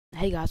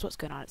Hey guys, what's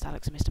going on? It's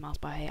Alex and Mr.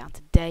 Mouseby here, and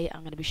today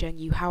I'm going to be showing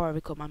you how I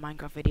record my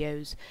Minecraft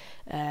videos.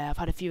 I've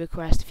had a few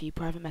requests, a few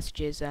private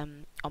messages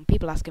on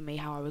people asking me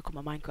how I record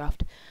my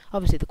Minecraft.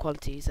 Obviously the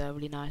quality is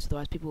really nice,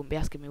 otherwise people wouldn't be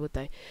asking me, would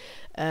they?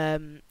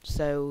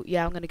 So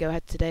yeah, I'm going to go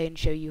ahead today and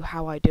show you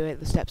how I do it,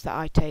 the steps that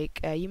I take.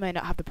 You may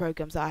not have the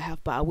programs that I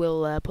have, but I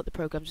will put the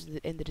programs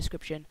in the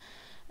description.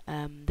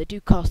 They do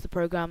cost, the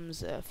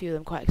programs, a few of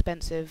them quite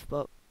expensive,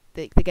 but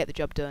they get the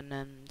job done,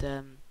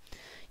 and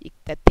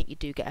I think you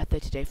do get a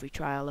 30-day free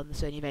trial on the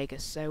Sony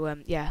Vegas.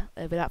 So yeah,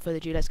 without further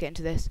ado, let's get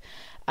into this.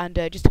 And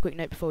just a quick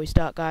note before we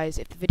start, guys,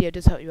 if the video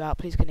does help you out,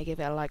 please give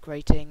it a like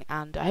rating.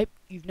 And I hope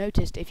you've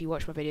noticed, if you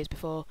watched my videos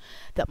before,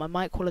 that my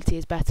mic quality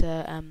is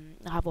better. I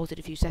have altered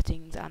a few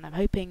settings, and I'm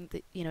hoping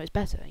that it's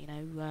better.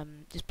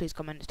 Just please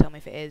comment to tell me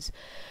if it is.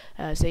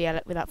 So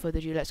yeah, without further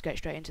ado, let's get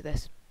straight into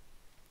this.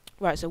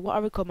 Right, so what I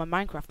record my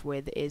Minecraft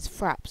with is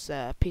Fraps,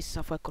 a piece of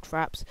software called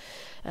Fraps.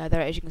 There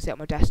it is, you can see it on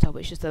my desktop.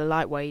 It's just a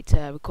lightweight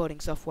recording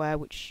software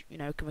which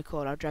can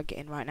record. I'll drag it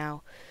in right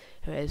now.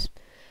 Here it is.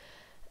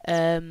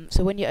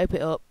 So when you open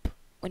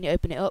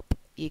it up,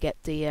 you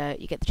get the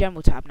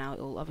general tab. Now it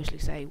will obviously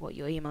say what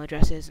your email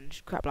address is and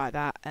crap like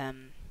that.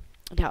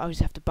 You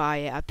obviously have to buy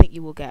it. I think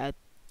you will get a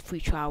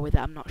free trial with it,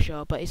 I'm not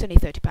sure, but it's only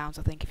 £30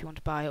 I think if you want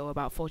to buy it, or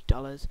about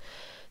 $40.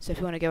 So if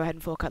you want to go ahead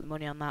and fork out the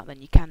money on that,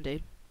 then you can do.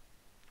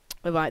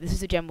 Alright, this is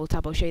the general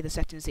tab. I'll show you the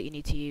settings that you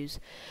need to use.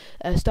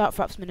 Start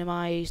Fraps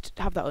minimised,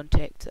 have that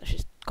unticked, that's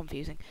just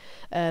confusing.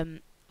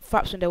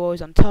 Fraps window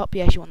always on top,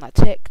 yes, you want that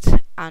ticked.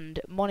 And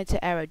monitor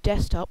arrow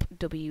desktop,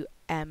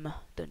 DWM,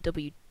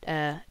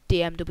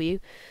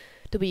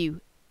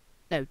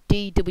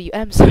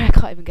 sorry, I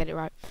can't even get it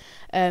right.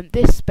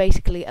 This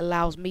basically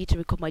allows me to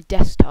record my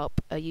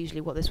desktop.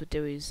 Usually what this would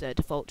do is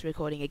default to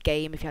recording a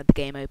game if you had the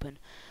game open.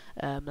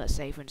 Let's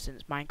say, for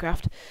instance,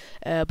 Minecraft.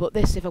 But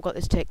this, if I've got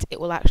this ticked, it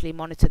will actually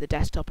monitor the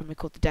desktop and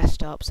record the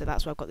desktop, so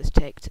that's why I've got this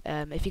ticked.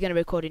 If you're going to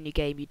record in your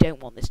game, you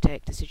don't want this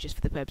ticked. This is just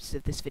for the purposes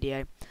of this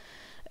video.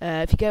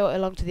 If you go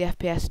along to the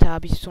FPS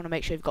tab, you just want to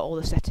make sure you've got all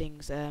the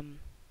settings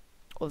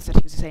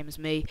the same as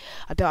me.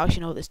 I don't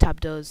actually know what this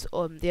tab does. The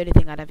only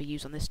thing I'd ever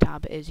use on this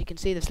tab is, you can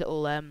see this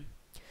little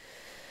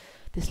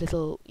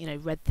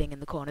red thing in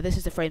the corner. This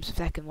is the frames per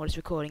second, what it's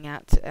recording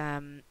at.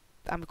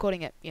 I'm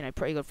recording at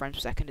pretty good frames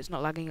per second. It's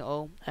not lagging at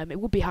all. It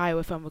would be higher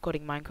if I'm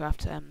recording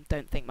Minecraft.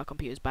 Don't think my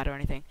computer's bad or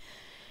anything.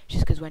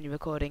 Just because when you're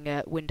recording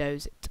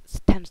Windows, it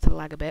tends to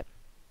lag a bit.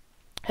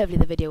 Hopefully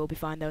the video will be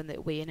fine though, and it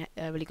will be in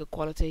really good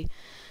quality.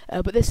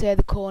 But this here,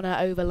 the corner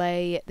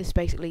overlay, this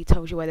basically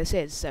tells you where this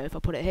is. So if I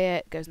put it here,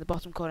 it goes in the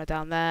bottom corner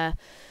down there,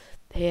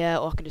 here,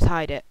 or I can just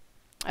hide it.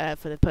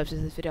 For the purposes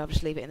of this video, I'll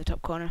just leave it in the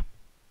top corner.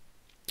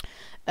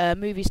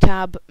 Movies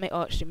tab,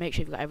 actually make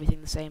sure you've got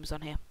everything the same as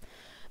on here.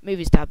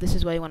 Movies tab, this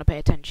is where you want to pay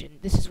attention.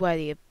 This is where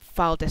the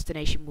file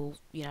destination will,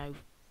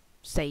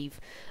 save.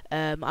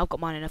 I've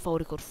got mine in a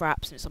folder called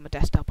Fraps, and it's on my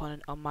desktop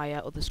on my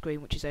other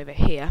screen, which is over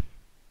here.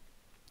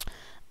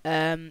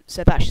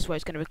 So that's just where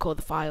it's going to record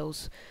the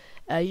files.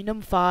 Your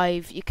number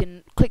 5, you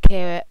can click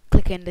here,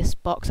 click in this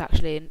box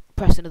actually, and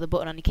press another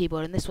button on your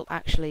keyboard, and this will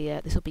actually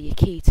this will be your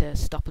key to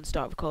stop and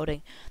start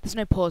recording. There's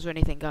no pause or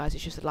anything, guys.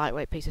 It's just a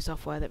lightweight piece of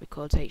software that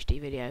records HD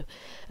video.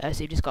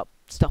 So you've just got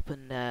stop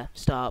and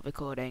start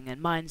recording,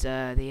 and mine's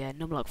the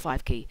numlock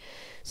 5 key.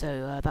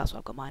 So that's what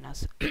I've got mine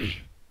as.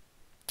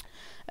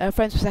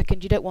 Frames per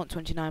second, you don't want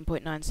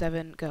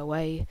 29.97, go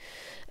away.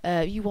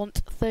 You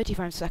want 30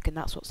 frames per second,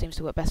 that's what seems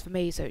to work best for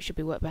me, so it should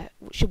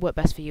work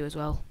best for you as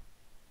well.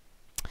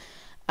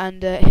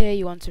 And here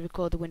you want to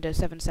record the Windows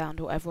 7 sound,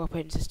 or whatever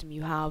operating system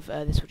you have.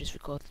 This will just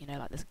record,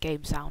 like this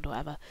game sound or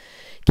whatever.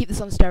 Keep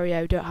this on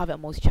stereo, don't have it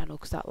on multi-channel,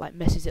 because that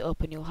messes it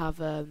up, and you'll have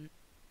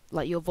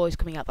your voice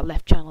coming out the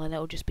left channel, and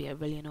it'll just be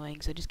really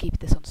annoying. So just keep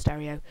this on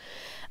stereo.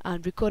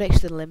 And record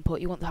external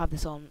input, you want to have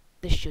this on.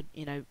 This should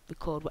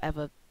record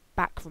whatever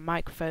back from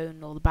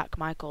microphone, or the back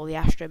mic, or the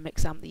Astro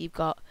mix amp that you've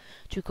got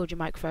to record your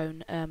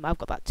microphone. I've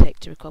got that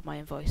ticked to record my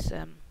own voice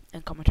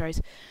and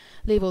commentaries.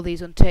 Leave all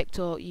these unticked,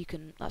 or you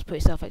can, that's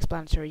pretty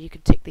self-explanatory, you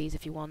can tick these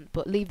if you want,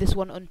 but leave this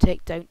one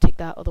unticked, don't tick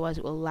that, otherwise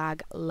it will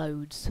lag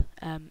loads.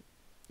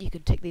 You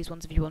can tick these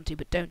ones if you want to,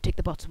 but don't tick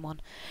the bottom one.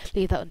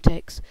 Leave that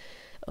unticked,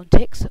 and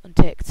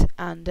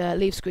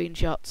leave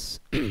screenshots.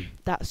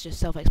 That's just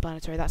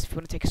self-explanatory. That's if you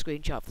want to take a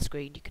screenshot of the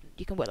screen,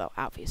 you can work that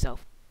out for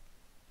yourself.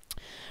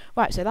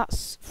 Right, so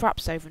that's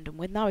Fraps over and done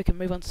with. Now we can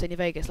move on to Sony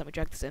Vegas. Let me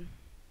drag this in.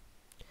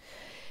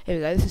 Here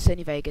we go, this is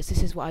Sony Vegas.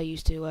 This is what I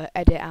use to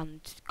edit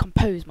and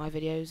compose my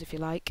videos, if you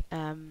like.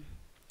 I'm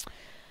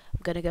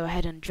going to go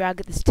ahead and drag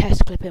this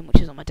test clip in,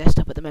 which is on my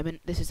desktop at the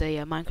moment. This is a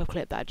Minecraft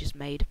clip that I just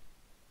made.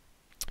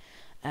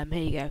 Here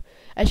you go.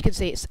 As you can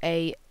see, it's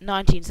a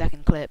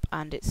 19-second clip,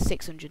 and it's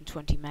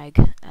 620 meg.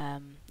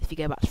 If you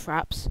go back to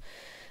Fraps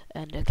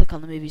and click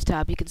on the Movies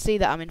tab, you can see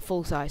that I'm in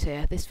full size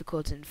here. This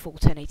records in full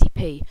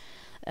 1080p.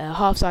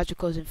 Half size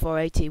records in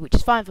 480, which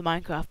is fine for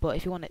Minecraft, but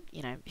if you want it,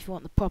 if you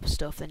want the proper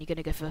stuff, then you're going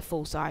to go for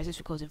full size. This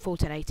records in full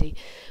 1080,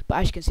 but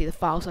as you can see, the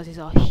file sizes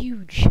are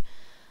huge,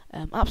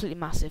 absolutely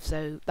massive.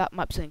 So that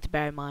might be something to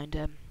bear in mind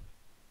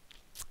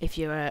if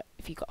you've got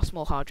a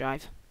small hard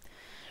drive.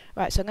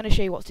 Right, so I'm going to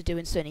show you what to do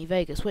in Sony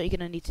Vegas. What you're going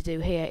to need to do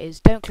here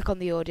is don't click on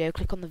the audio,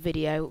 click on the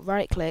video,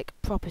 right click,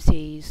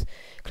 properties,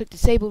 click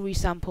disable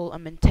resample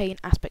and maintain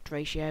aspect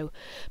ratio.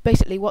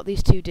 Basically what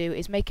these two do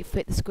is make it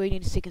fit the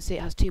screen. So you can see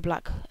it has two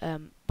black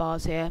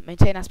bars here.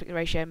 Maintain aspect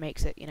ratio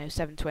makes it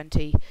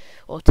 720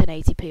 or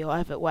 1080p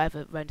or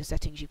whatever render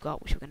settings you've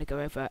got, which we're going to go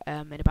over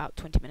in about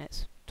 20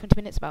 minutes.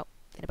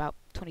 In about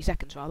 20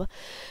 seconds rather.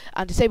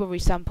 And disable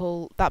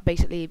resample, that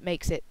basically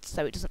makes it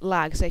so it doesn't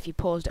lag. So if you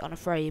paused it on a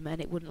frame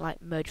and it wouldn't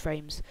like merge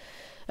frames,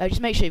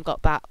 just make sure you've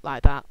got that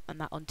like that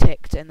and that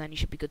unticked, and then you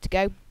should be good to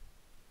go.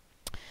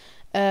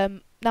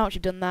 Now once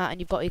you've done that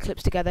and you've got your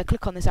clips together,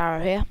 click on this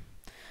arrow here.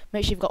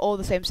 Make sure you've got all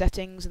the same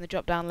settings in the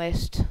drop down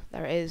list.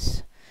 There it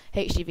is,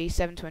 HDV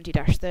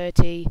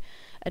 720-30,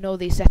 and all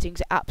these settings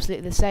are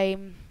absolutely the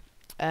same.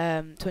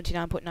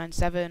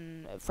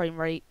 29.97 frame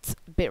rate,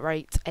 bit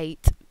rate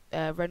 8,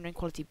 rendering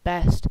quality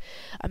best,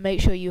 and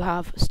make sure you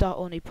have start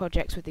all new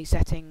projects with these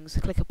settings,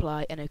 click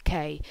apply and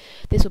OK.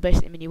 This will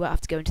basically mean you won't have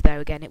to go into there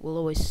again. It will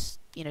always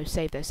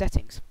save those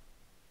settings.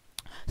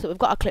 So we've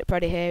got our clip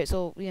ready here. It's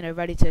all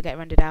ready to get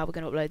rendered out. We're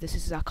going to upload this.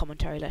 This is our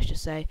commentary, let's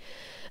just say.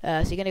 So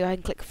you're going to go ahead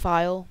and click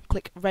file,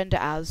 click render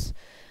as,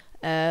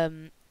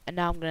 and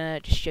now I'm going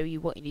to just show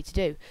you what you need to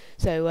do.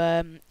 So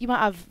you might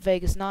have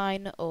Vegas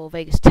 9 or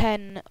Vegas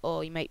 10,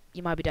 or you might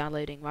be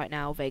downloading right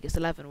now Vegas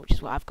 11, which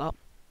is what I've got.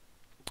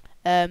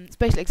 It's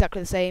basically exactly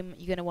the same.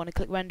 You're going to want to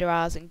click render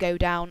as and go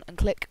down and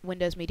click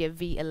Windows Media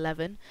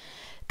V11.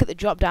 Click the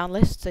drop down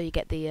list so you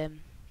get the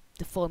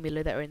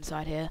formula that are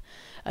inside here,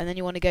 and then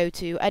you want to go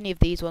to any of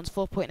these ones,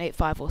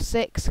 4.85 or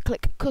 6.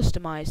 Click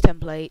customize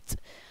template,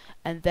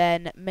 and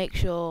then make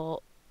sure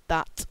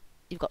that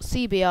you've got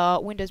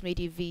CBR, Windows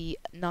Media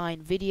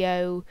V9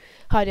 video,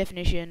 high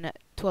definition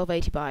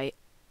 1280 by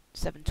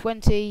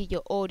 720.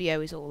 Your audio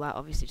is all that,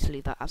 obviously just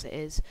leave that as it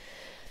is.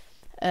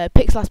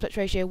 Pixel aspect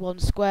ratio 1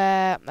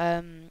 square,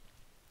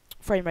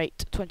 frame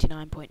rate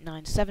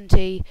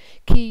 29.970,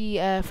 key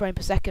frame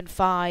per second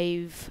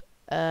 5,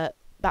 that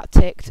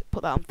ticked,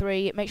 put that on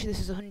 3, make sure this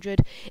is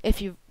 100,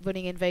 if you're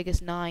running in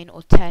Vegas 9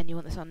 or 10 you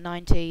want this on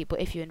 90, but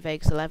if you're in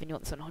Vegas 11 you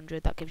want this on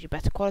 100, that gives you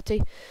better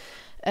quality.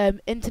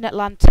 Internet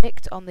LAN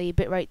ticked on the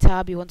bitrate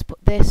tab, you want to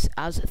put this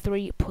as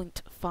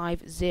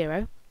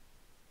 3.50.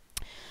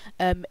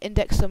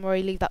 Index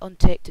summary, leave that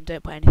unticked and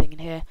don't put anything in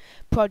here.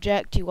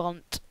 Project, you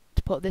want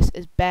put this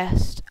as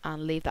best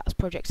and leave that as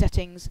project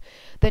settings.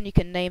 Then you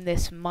can name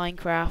this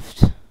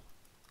Minecraft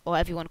or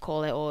whatever you want to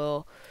call it,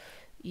 or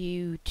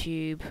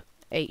YouTube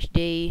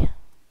HD,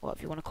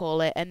 whatever you want to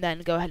call it, and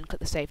then go ahead and click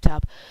the save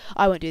tab.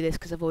 I won't do this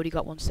because I've already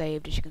got one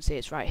saved. As you can see,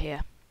 it's right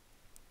here.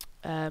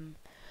 And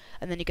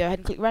then you go ahead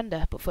and click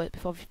render, but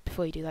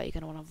before you do that, you're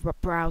going to want to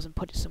browse and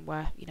put it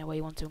somewhere where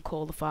you want to, and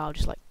call the file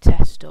just like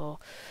test, or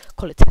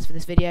call it test for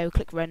this video.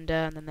 Click render,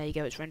 and then there you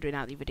go, it's rendering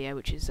out the video,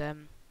 which is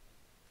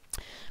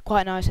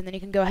quite nice. And then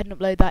you can go ahead and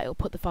upload that. It'll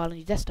put the file on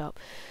your desktop.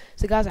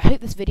 So guys, I hope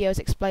this video has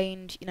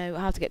explained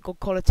how to get good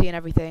quality and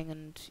everything,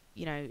 and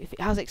if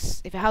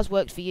it has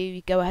worked for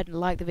you, go ahead and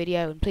like the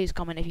video, and please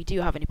comment if you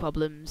do have any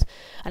problems,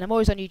 and I'm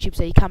always on YouTube,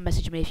 so you can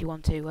message me if you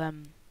want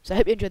to. So I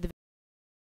hope you enjoyed the video.